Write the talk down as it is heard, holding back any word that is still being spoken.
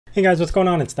Hey guys, what's going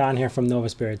on? It's Don here from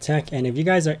Novaspirit Tech, and if you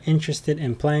guys are interested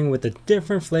in playing with a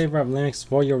different flavor of Linux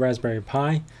for your Raspberry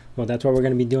Pi, well, that's what we're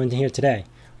going to be doing here today.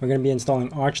 We're going to be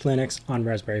installing Arch Linux on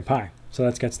Raspberry Pi. So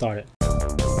let's get started.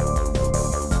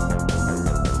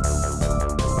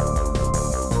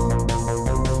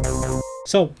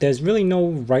 So there's really no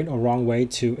right or wrong way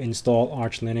to install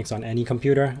Arch Linux on any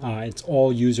computer. It's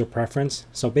all user preference.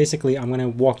 So basically, I'm going to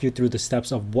walk you through the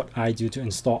steps of what I do to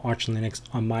install Arch Linux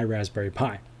on my Raspberry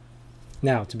Pi.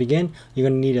 Now, to begin, you're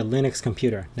going to need a Linux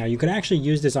computer. Now, you can actually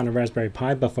use this on a Raspberry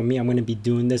Pi, but for me, I'm going to be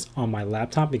doing this on my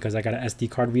laptop because I got an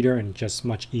SD card reader and just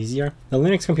much easier. The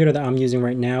Linux computer that I'm using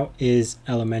right now is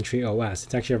Elementary OS.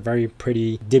 It's actually a very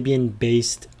pretty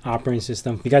Debian-based operating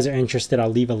system. If you guys are interested, I'll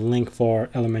leave a link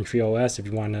for Elementary OS if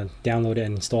you want to download it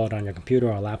and install it on your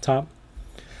computer or laptop.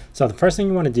 So the first thing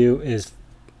you want to do is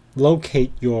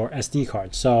locate your SD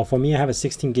card. So for me, I have a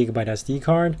 16 gigabyte SD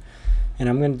card. And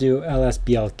I'm going to do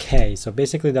lsblk. So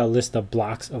basically that'll list the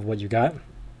blocks of what you got.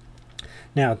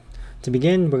 Now, to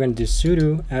begin, we're going to do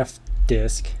sudo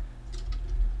fdisk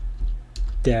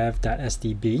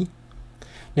dev.sdb.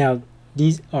 Now,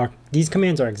 these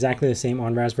commands are exactly the same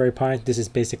on Raspberry Pi. This is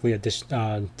basically a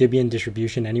Debian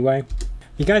distribution anyway. If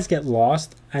you guys get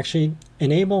lost, actually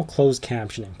enable closed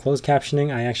captioning. Closed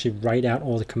captioning, I actually write out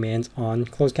all the commands on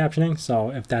closed captioning. So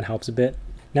if that helps a bit.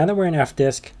 Now that we're in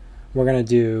fdisk, we're going to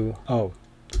do O.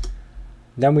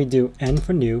 Then we do N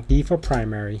for new, P for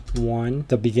primary, 1,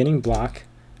 the beginning block.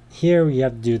 Here we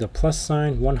have to do the plus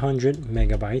sign, 100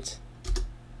 megabytes.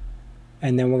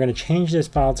 And then we're going to change this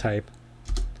file type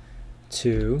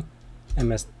to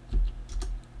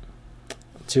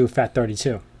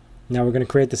FAT32. Now we're going to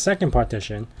create the second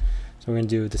partition. So we're going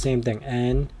to do the same thing,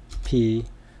 N, P,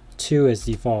 2 as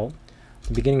default.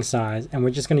 The beginning size, and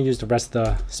we're just going to use the rest of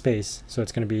the space, so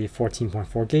it's going to be 14.4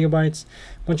 gigabytes.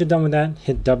 Once you're done with that,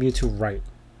 hit W to write.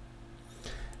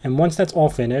 And once that's all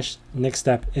finished, next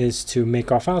step is to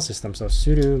make our file system. So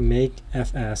sudo make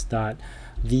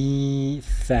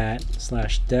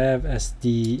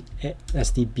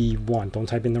fs.vfat/dev/sdb1. Don't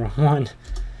type in the wrong one.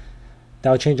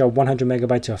 That'll change our 100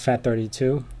 megabyte to a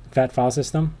FAT32 FAT file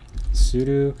system.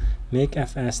 Sudo make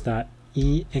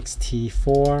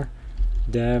fs.ext4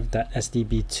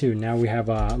 dev.sdb2. Now we have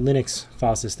a Linux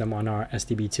file system on our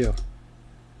SDB2.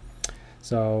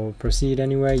 So proceed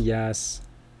anyway. Yes.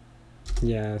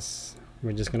 We're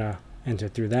just gonna enter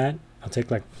through that. I'll take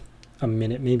like a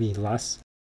minute, maybe less.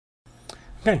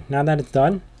 Okay, now that it's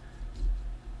done,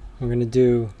 we're gonna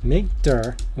do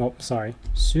sudo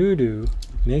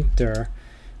make dir,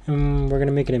 and we're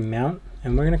gonna make it a mount,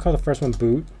 and we're gonna call the first one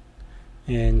boot,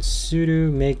 and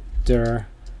sudo make dir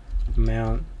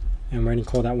mount, and we're going to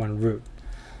call that one root.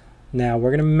 Now we're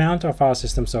going to mount our file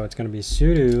system, so it's going to be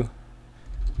sudo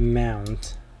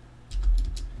mount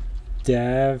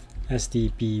dev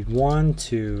sdb1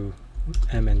 to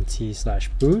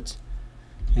mnt/boot,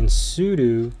 and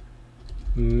sudo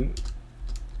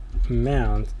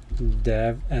mount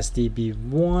dev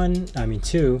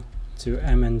sdb2 to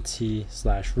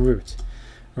mnt/root.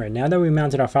 All right, now that we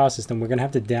mounted our file system, we're going to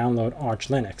have to download Arch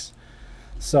Linux.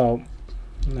 So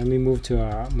let me move to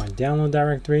my download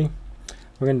directory.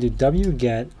 We're going to do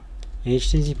wget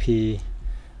http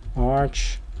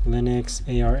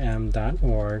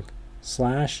archlinuxarm.org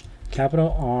 /arch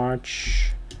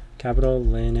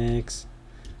Linux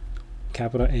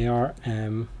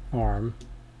ARM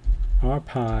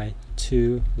rpi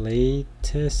 2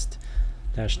 latest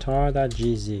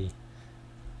 -tar.gz.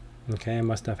 Okay, I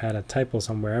must have had a typo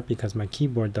somewhere because my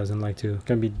keyboard doesn't like to. It's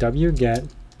going to be wget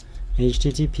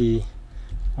http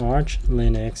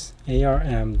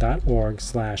archlinuxarm.org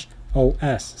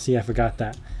 /os. See, I forgot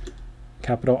that.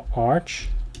 Capital Arch,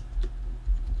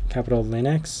 capital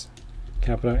Linux,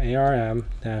 capital ARM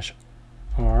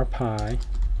 -rpi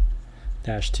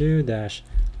 -2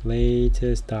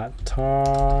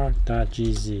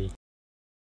 latest.tar.gz.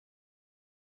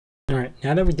 Alright,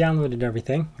 now that we downloaded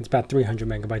everything, it's about 300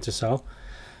 megabytes or so,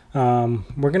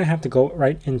 we're going to have to go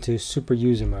right into super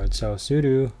user mode. So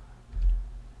sudo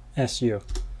su.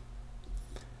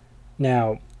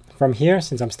 Now from here,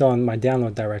 since I'm still in my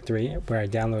download directory where I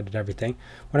downloaded everything,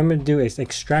 what I'm going to do is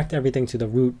extract everything to the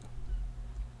root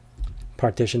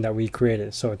partition that we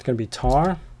created. So it's going to be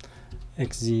tar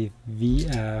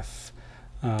xzvf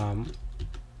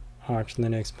arch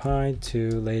linux pi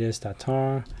to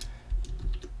latest.tar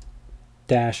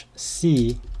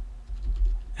 -c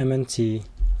mnt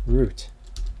root.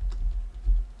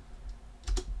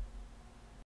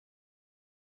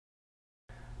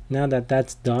 Now that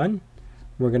that's done,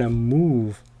 we're going to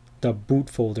move the boot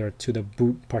folder to the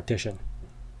boot partition.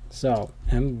 So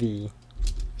mv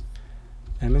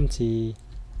mnt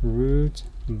root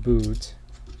boot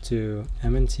to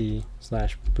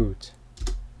mnt/boot.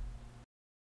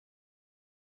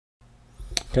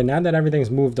 Okay, now that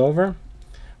everything's moved over,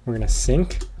 we're going to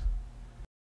sync.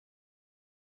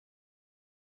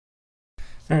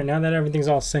 All right, now that everything's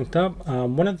all synced up,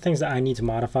 one of the things that I need to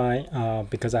modify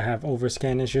because I have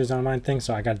overscan issues on my thing,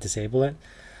 so I got to disable it.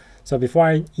 So before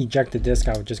I eject the disk,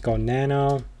 I would just go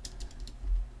nano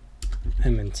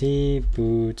mnt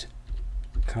boot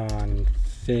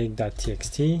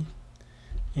config.txt,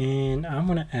 and I'm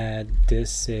going to add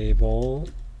disable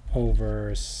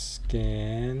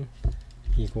overscan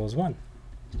equals 1.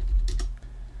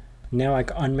 Now I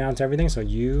can unmount everything, so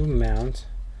you mount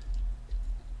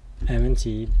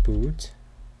mnt boot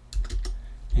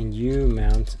and you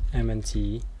mount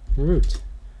mnt root.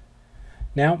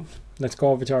 Now let's go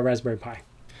over to our Raspberry Pi.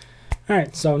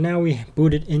 Alright, so now we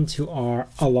booted into our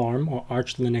alarm or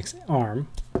Arch Linux ARM.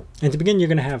 And to begin, you're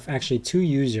going to have actually two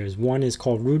users. One is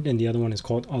called root and the other one is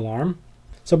called alarm.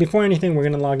 So before anything, we're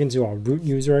going to log into our root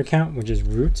user account, which is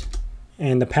root,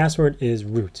 and the password is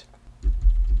root.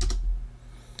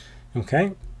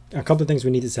 Okay, a couple of things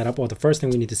we need to set up. Well, the first thing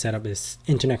we need to set up is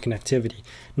internet connectivity.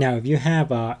 Now, if you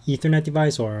have an Ethernet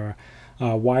device or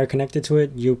a wire connected to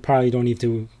it, you probably don't need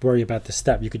to worry about this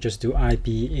step. You could just do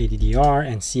IP-ADDR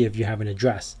and see if you have an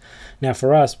address. Now,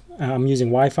 for us, I'm using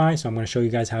Wi-Fi, so I'm going to show you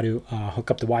guys how to hook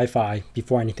up the Wi-Fi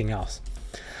before anything else.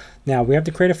 Now, we have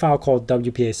to create a file called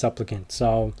WPA supplicant.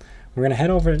 So we're going to head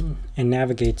over and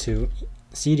navigate to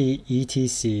cd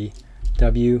etc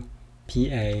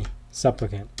WPA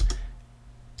supplicant.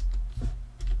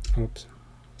 Oops.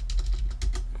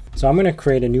 So I'm going to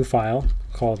create a new file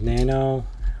called nano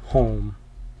home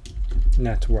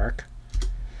network.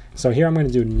 So here I'm going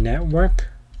to do network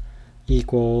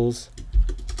equals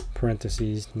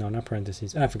parentheses, no, not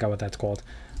parentheses, I forgot what that's called,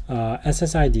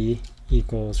 SSID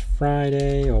equals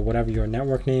Friday or whatever your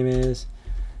network name is,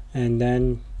 and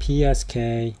then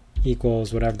PSK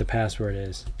equals whatever the password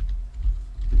is.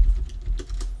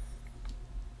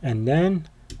 And then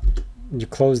you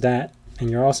close that and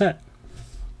you're all set.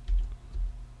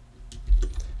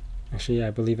 Actually,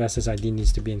 I believe SSID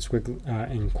needs to be in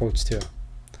quotes too.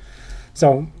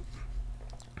 So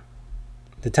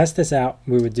to test this out,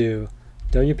 we would do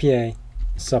WPA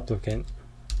supplicant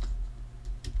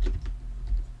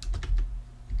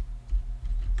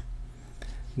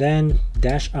then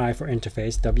 -I for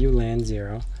interface, WLAN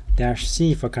 0,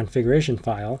 -C for configuration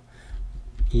file,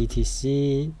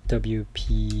 etc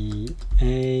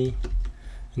WPA,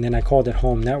 and then I called it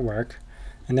home network,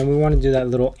 and then we want to do that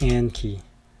little AND key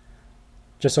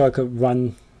just so I could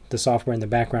run the software in the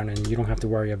background and you don't have to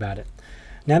worry about it.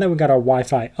 Now that we got our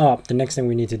Wi-Fi up, the next thing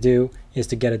we need to do is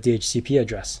to get a DHCP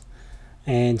address,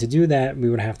 and to do that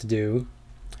we would have to do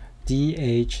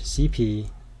DHCP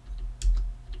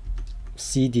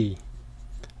CD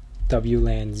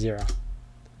WLAN 0,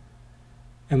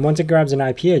 and once it grabs an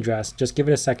IP address, just give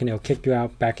it a second, it'll kick you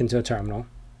out back into a terminal.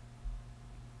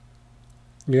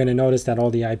 You're going to notice that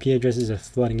all the IP addresses are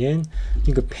flooding in.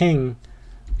 You could ping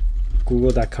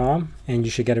google.com and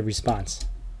you should get a response.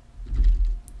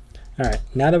 Alright,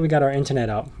 now that we got our internet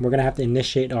up, we're going to have to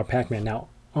initiate our pacman. Now,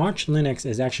 Arch Linux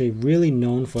is actually really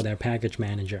known for their package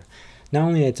manager. Not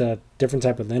only it's a different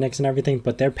type of Linux and everything,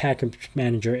 but their package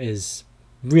manager is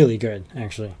really good,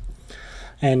 actually.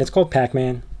 And it's called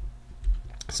pacman.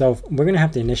 So we're going to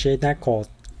have to initiate that call.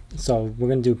 So we're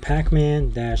going to do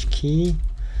pacman-key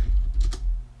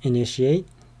initiate.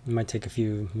 It might take a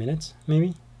few minutes,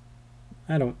 maybe.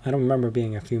 I don't remember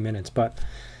being a few minutes, but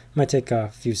it might take a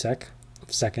few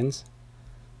seconds.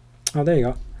 Oh, there you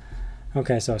go.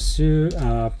 Okay, so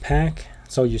pack,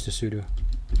 so used to sudo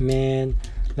man.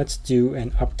 Let's do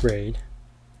an upgrade.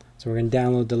 So we're going to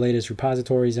download the latest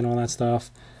repositories and all that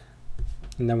stuff,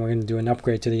 and then we're going to do an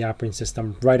upgrade to the operating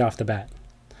system right off the bat.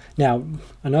 Now,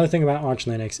 another thing about Arch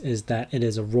Linux is that it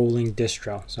is a rolling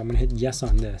distro. So I'm going to hit yes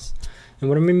on this. And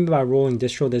what I mean by rolling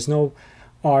distro, there's no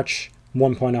Arch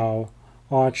 1.0,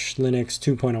 Arch Linux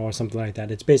 2.0 or something like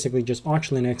that. It's basically just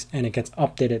Arch Linux and it gets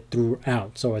updated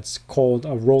throughout. So it's called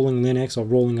a rolling Linux or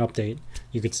rolling update,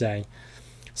 you could say.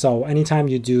 So anytime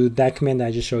you do that command that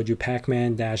I just showed you,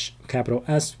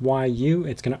 pacman-SYU,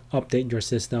 it's going to update your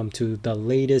system to the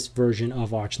latest version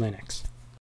of Arch Linux.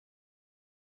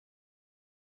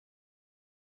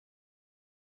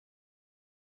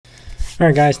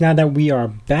 Alright guys, now that we are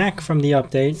back from the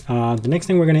update, the next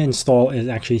thing we're going to install is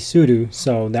actually sudo,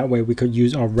 so that way we could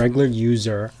use our regular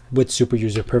user with super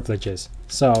user privileges.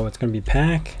 So it's going to be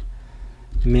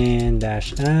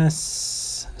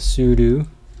pacman-s sudo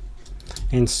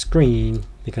and screen,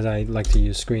 because I like to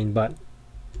use screen, but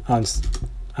I'm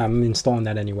installing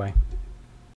that anyway.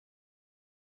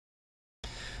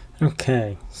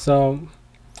 Okay, so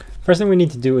first thing we need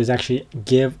to do is actually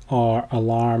give our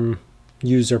alarm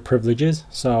user privileges.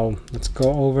 So let's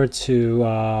go over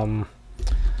to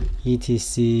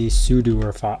etc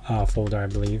sudo folder, I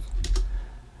believe,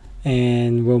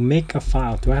 and we'll make a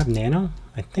file. Do I have nano?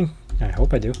 I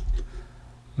hope I do.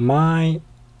 My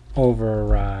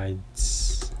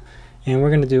overrides, and we're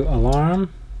going to do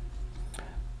alarm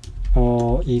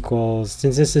all equals,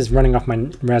 since this is running off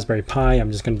my Raspberry Pi,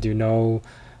 I'm just going to do no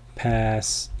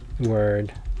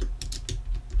password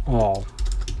all.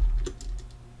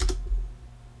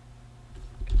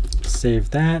 Save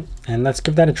that, and let's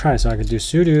give that a try. So I could do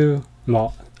sudo,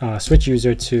 well, switch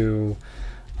user to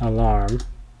alarm,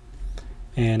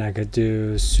 and I could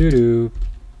do sudo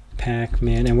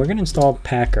pacman, and we're going to install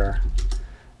packer.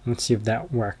 Let's see if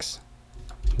that works.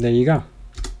 There you go.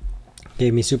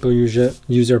 Gave me super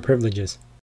user privileges.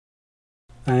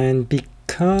 And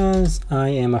because I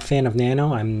am a fan of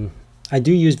nano, I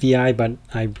do use VI, but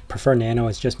I prefer nano.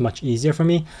 It's just much easier for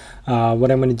me.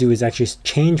 What I'm going to do is actually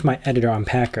change my editor on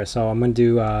packer. So I'm going to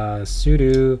do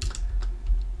sudo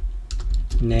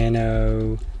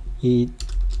nano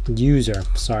user.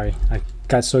 Sorry, I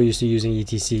got so used to using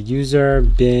etc user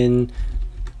bin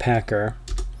packer,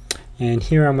 and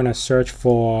here I'm going to search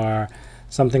for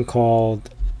something called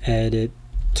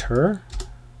editor,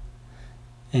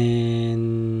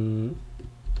 and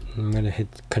I'm going to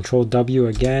hit Control W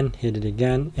again, hit it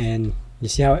again, and you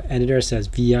see how editor says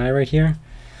VI right here?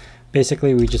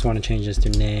 Basically, we just want to change this to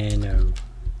nano,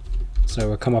 so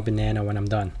it'll come up in nano when I'm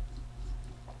done.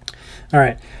 All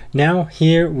right, now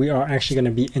here we are actually going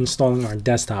to be installing our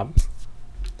desktop.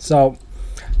 So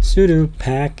sudo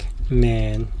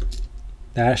pacman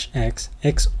 -x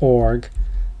xorg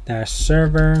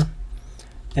 -server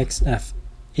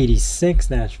xf86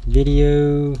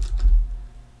 -video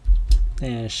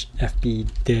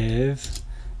 -fbdev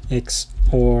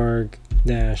xorg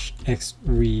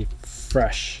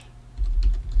 -xrefresh.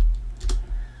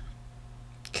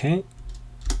 Okay,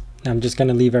 I'm just going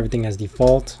to leave everything as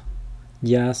default.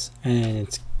 Yes, and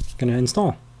it's going to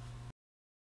install.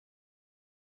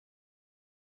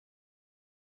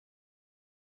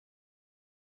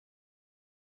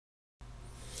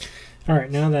 All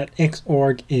right, now that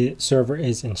xorg server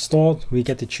is installed, we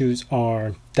get to choose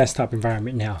our desktop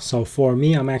environment now. So for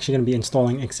me, I'm actually going to be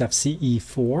installing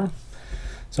xfce4.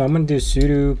 So I'm going to do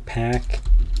sudo pacman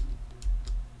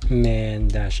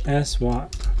 -s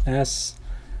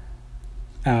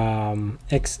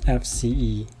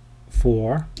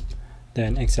xfce4,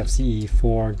 then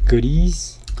xfce4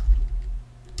 goodies,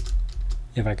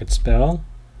 if I could spell,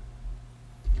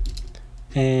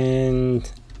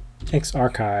 and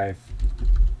xarchive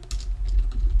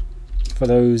for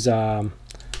those you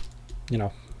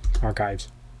know, archives.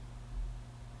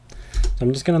 So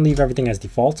I'm just going to leave everything as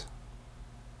default.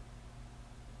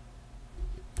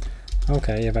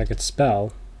 Okay, if I could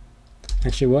spell,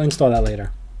 actually we'll install that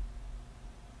later.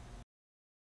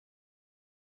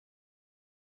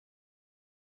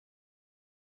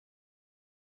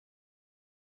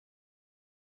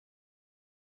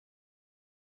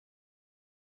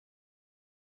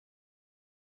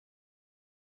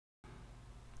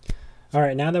 All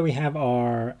right, now that we have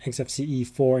our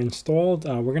xfce4 installed,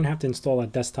 we're going to have to install a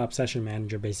desktop session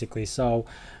manager basically. So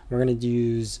we're going to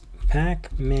use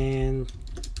pacman,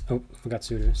 oh, forgot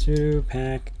sudo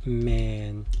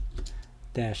pacman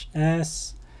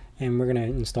 -s, and we're going to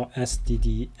install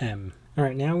sddm. All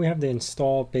right, now we have to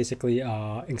install basically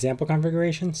example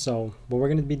configuration. So what we're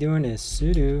going to be doing is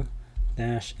sudo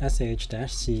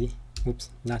 -sh-c, oops,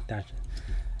 not dash,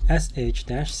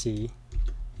 sh-c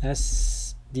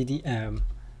sddm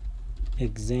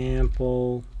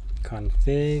example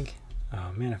config.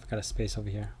 Oh man, I forgot a space over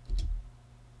here.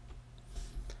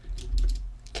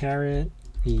 Caret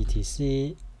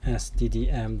etc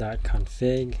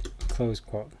sddm.config, close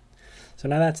quote. So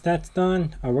now that's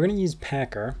done, we're going to use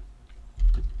packer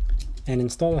and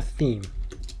install a theme,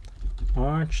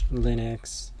 Arch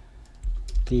Linux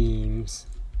themes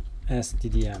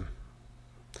sddm.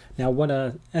 Now what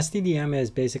a SDDM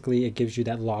is, basically it gives you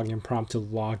that login prompt to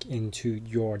log into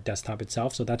your desktop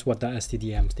itself. So that's what the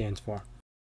SDDM stands for.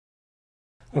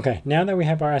 Okay, now that we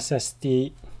have our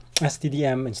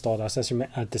SDDM installed, our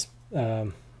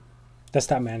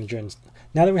desktop manager,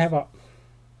 now that we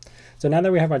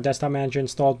have our desktop manager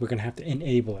installed, we're going to have to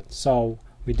enable it. So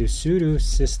we do sudo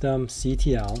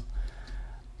systemctl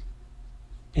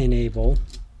enable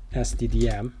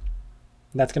SDDM.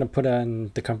 That's going to put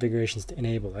on the configurations to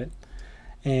enable it.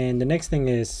 And the next thing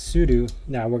is sudo,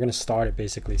 now we're going to start it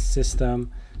basically,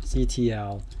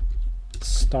 systemctl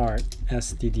start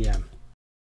sddm.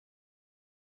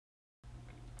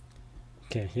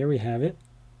 Okay, here we have it.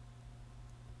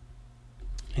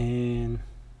 And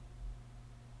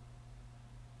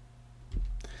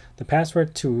the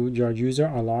password to your user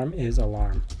alarm is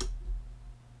alarm.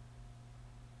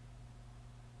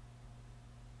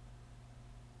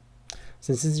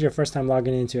 Since this is your first time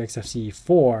logging into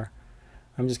XFCE4,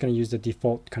 I'm just going to use the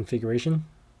default configuration.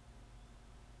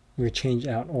 We'll change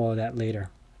out all of that later.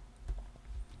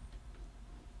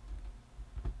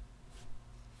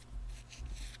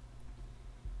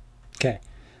 Okay,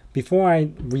 before I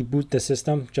reboot the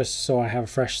system, just so I have a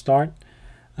fresh start,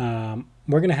 we're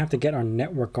going to have to get our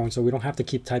network going so we don't have to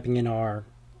keep typing in our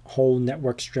whole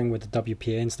network string with the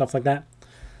WPA and stuff like that.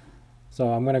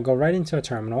 So I'm going to go right into a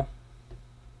terminal.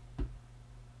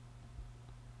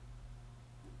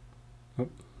 Oh,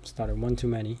 started one too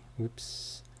many.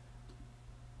 Oops.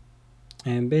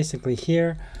 And basically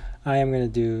here, I am going to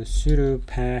do sudo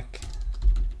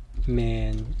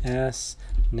pacman s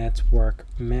network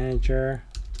manager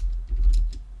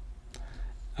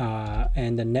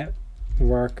and the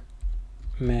network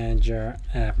manager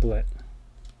applet.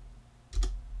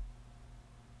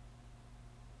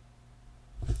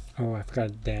 Oh, I forgot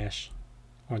a dash,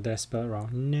 or did I spell it wrong?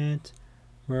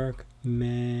 Network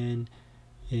manager.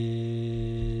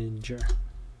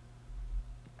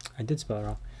 I did spell it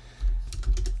wrong.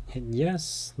 Hit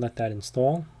yes, let that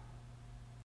install.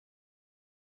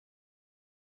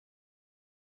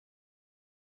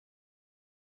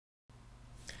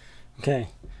 Okay,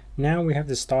 now we have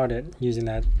to start it using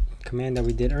that command that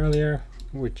we did earlier,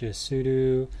 which is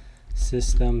sudo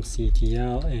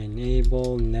systemctl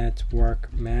enable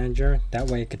network manager. That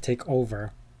way it could take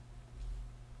over.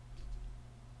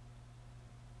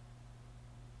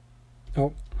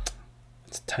 Oh,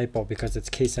 it's a typo because it's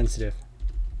case sensitive.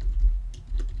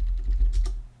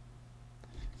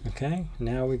 Okay,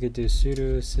 now we could do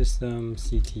sudo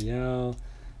systemctl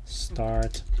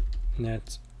start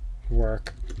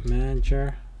network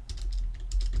manager.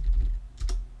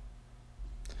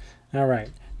 All right,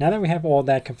 now that we have all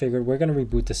that configured, we're going to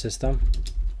reboot the system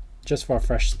just for a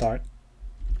fresh start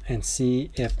and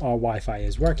see if our Wi-Fi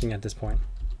is working at this point.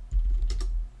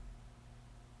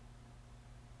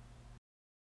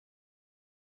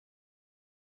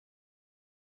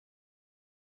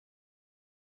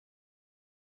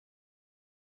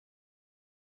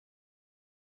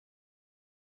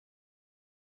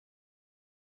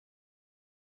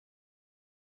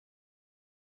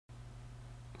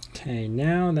 Okay,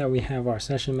 now that we have our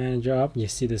session manager up, you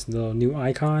see this little new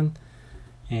icon,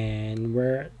 and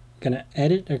we're going to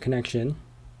edit a connection.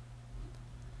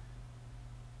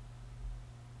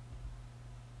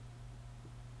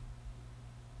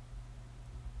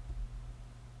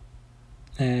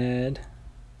 Add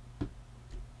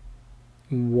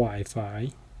Wi-Fi,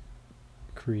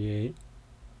 create.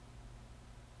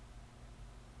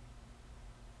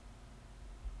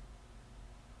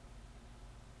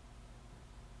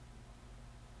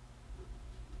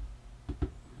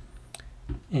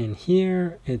 And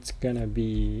here it's gonna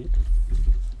be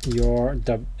your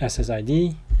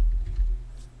SSID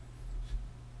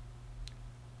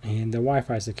and the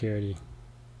Wi-Fi security.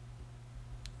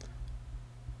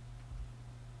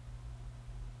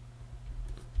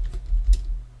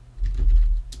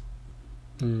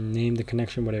 Name the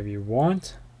connection whatever you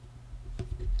want.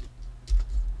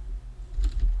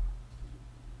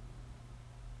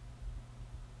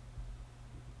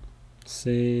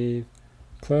 Save,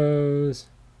 close.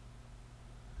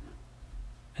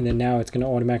 And then now it's going to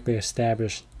automatically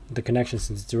establish the connection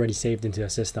since it's already saved into the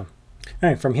system. All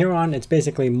right, from here on, it's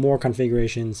basically more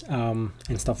configurations and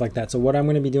stuff like that. So what I'm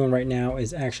going to be doing right now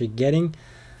is actually getting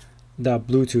the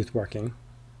Bluetooth working.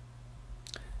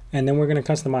 And then we're going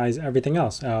to customize everything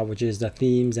else, which is the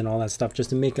themes and all that stuff, just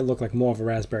to make it look like more of a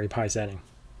Raspberry Pi setting.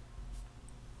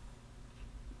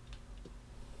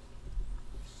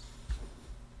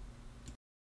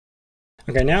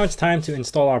 Okay, now it's time to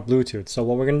install our Bluetooth. So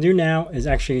what we're going to do now is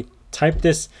actually type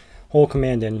this whole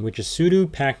command in, which is sudo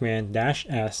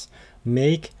pacman-s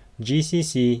make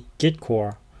gcc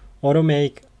gitcore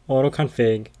automake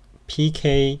autoconfig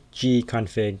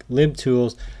pkgconfig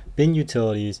libtools bin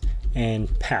utilities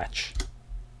and patch.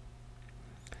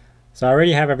 So I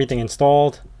already have everything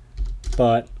installed,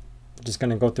 but I'm just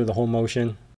going to go through the whole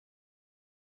motion.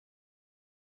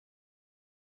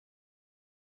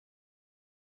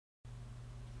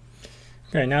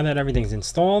 Okay, now that everything's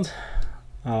installed,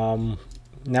 now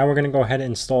we're going to go ahead and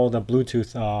install the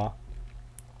Bluetooth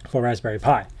for Raspberry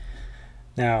Pi.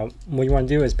 Now, what you want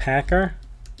to do is packer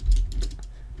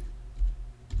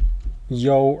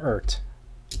yoert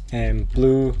and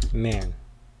blue man.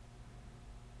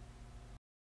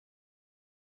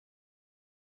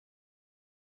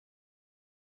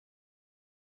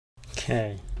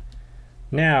 Okay,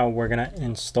 now we're gonna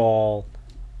install,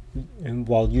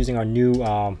 while using our new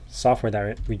software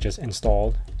that we just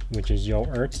installed, which is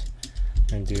YoErt,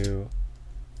 and do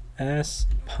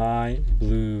SPI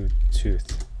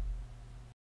Bluetooth.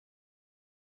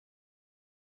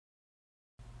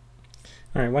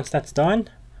 All right, once that's done,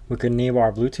 we can enable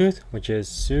our Bluetooth, which is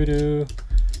sudo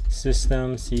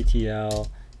systemctl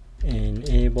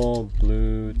enable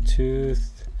Bluetooth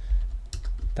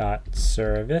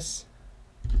 .service,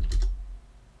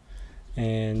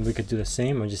 and we could do the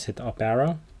same. We'll just hit the up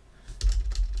arrow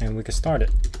and we can start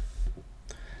it.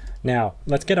 Now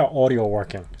let's get our audio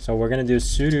working. So we're going to do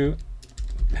sudo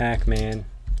pacman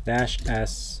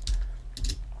 -s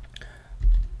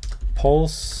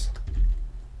pulse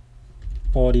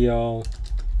audio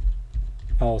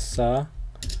elsa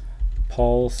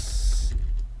pulse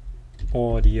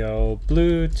audio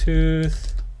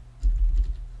Bluetooth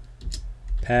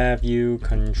pavview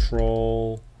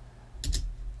control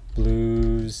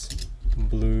blues.libs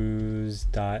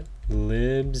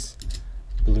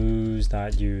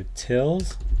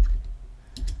blues.utils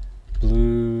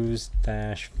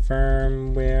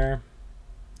blues-firmware,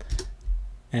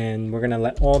 and we're going to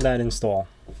let all that install.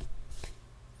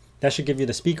 That should give you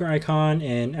the speaker icon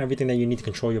and everything that you need to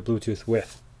control your Bluetooth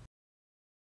with.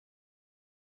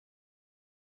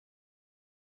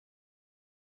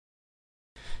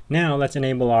 Now let's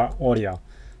enable our audio.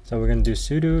 So we're going to do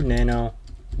sudo nano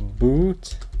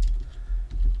boot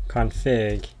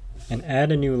config and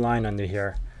add a new line under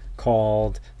here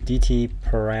called dt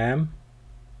param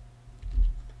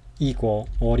equal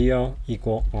audio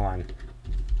equal on.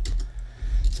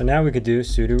 So now we could do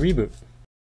sudo reboot.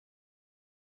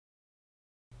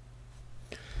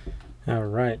 All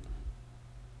right.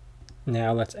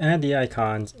 Now let's add the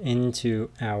icons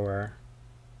into our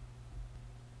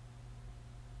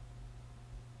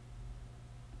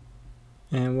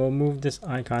and we'll move this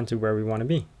icon to where we want to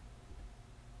be.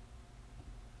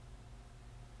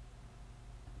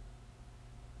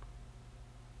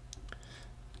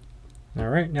 All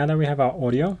right, now that we have our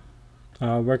audio,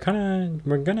 we're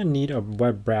gonna need a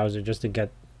web browser just to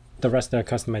get the rest of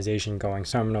the customization going.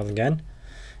 Terminal again,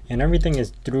 and everything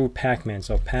is through Pacman.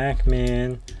 So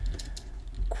Pacman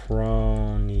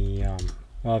Chromium.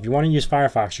 Well, if you want to use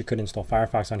Firefox, you could install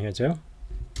Firefox on here too.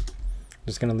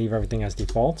 Just gonna leave everything as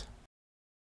default.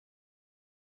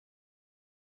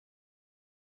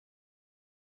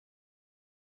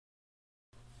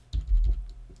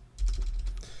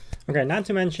 Okay, not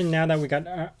to mention, now that we got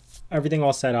everything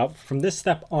all set up, from this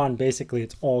step on, basically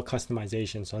it's all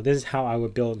customization. So this is how I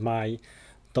would build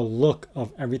the look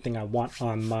of everything I want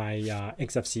on my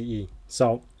XFCE.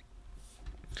 So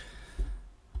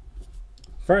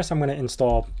first I'm going to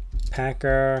install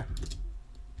Packer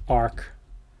Arc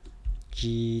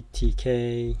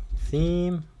GTK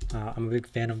theme. I'm a big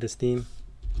fan of this theme.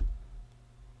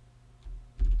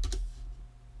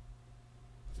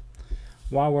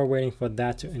 While we're waiting for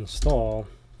that to install,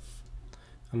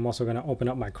 I'm also going to open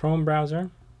up my Chrome browser.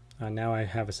 Now I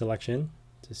have a selection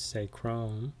to say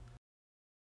Chrome.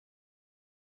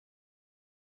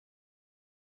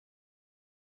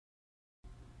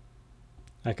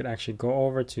 I could actually go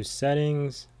over to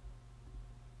settings,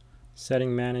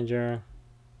 setting manager.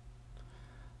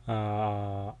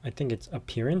 I think it's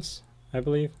appearance, I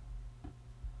believe.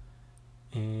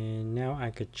 And now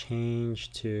I could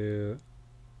change to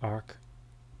Arc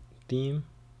theme.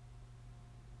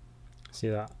 See,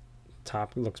 that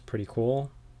top looks pretty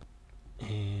cool.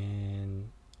 And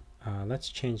let's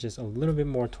change this a little bit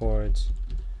more towards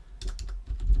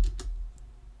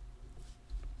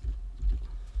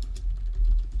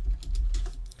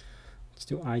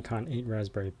do icon 8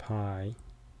 Raspberry Pi.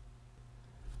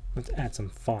 Let's add some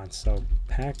fonts. So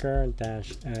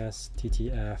Packer-S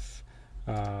TTF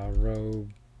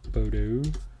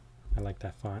Robodo. I like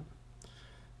that font.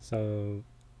 So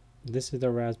this is the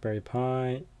Raspberry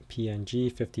Pi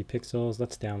PNG 50 pixels.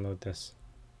 Let's download this.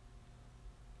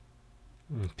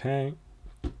 Okay.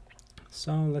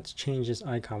 So let's change this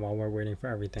icon while we're waiting for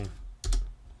everything.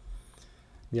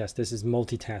 Yes, this is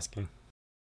multitasking.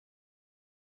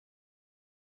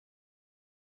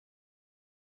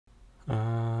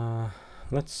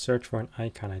 Let's search for an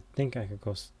icon. I think I could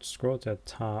go scroll to the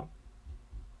top.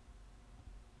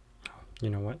 You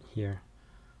know what? Here,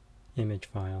 image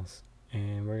files,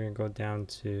 and we're gonna go down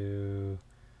to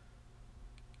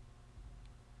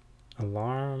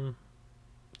alarm,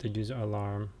 the user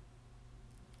alarm,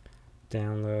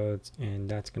 downloads, and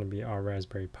that's gonna be our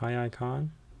Raspberry Pi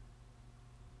icon.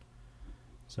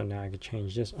 So now I could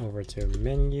change this over to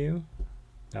menu.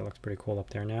 That looks pretty cool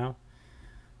up there now.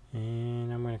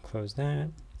 And I'm going to close that.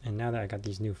 And now that I got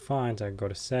these new fonts, I go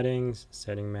to settings,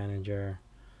 setting manager,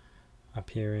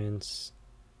 appearance,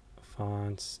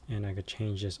 fonts, and I could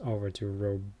change this over to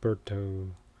Roberto.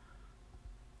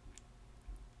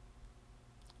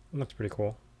 Looks pretty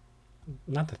cool.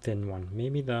 Not the thin one,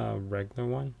 maybe the regular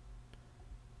one.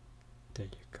 There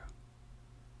you go.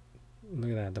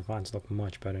 Look at that, the fonts look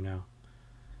much better now.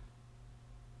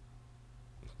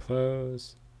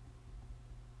 Close.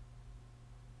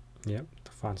 Yep,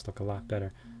 the fonts look a lot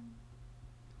better.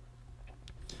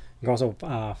 You can also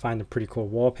find a pretty cool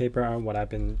wallpaper. What I've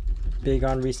been big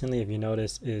on recently, if you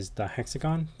notice, is the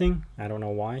hexagon thing. I don't know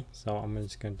why, so I'm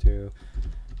just going to do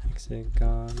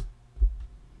hexagon.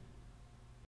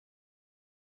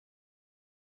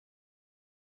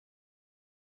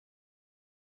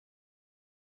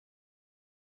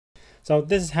 So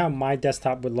this is how my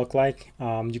desktop would look like.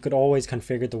 You could always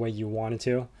configure it the way you wanted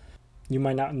to. You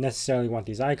might not necessarily want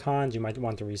these icons. You might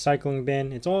want the recycling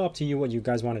bin. It's all up to you what you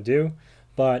guys want to do.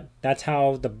 But that's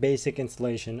how the basic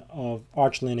installation of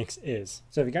Arch Linux is.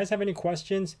 So if you guys have any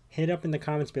questions, hit up in the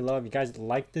comments below. If you guys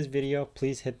like this video,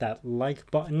 please hit that like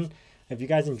button. If you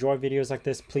guys enjoy videos like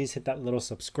this, please hit that little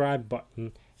subscribe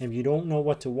button. And if you don't know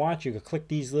what to watch, you can click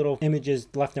these little images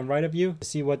left and right of you to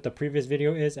see what the previous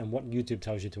video is and what YouTube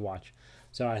tells you to watch.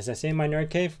 So as I say in my nerd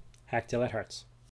cave, hack till it hurts.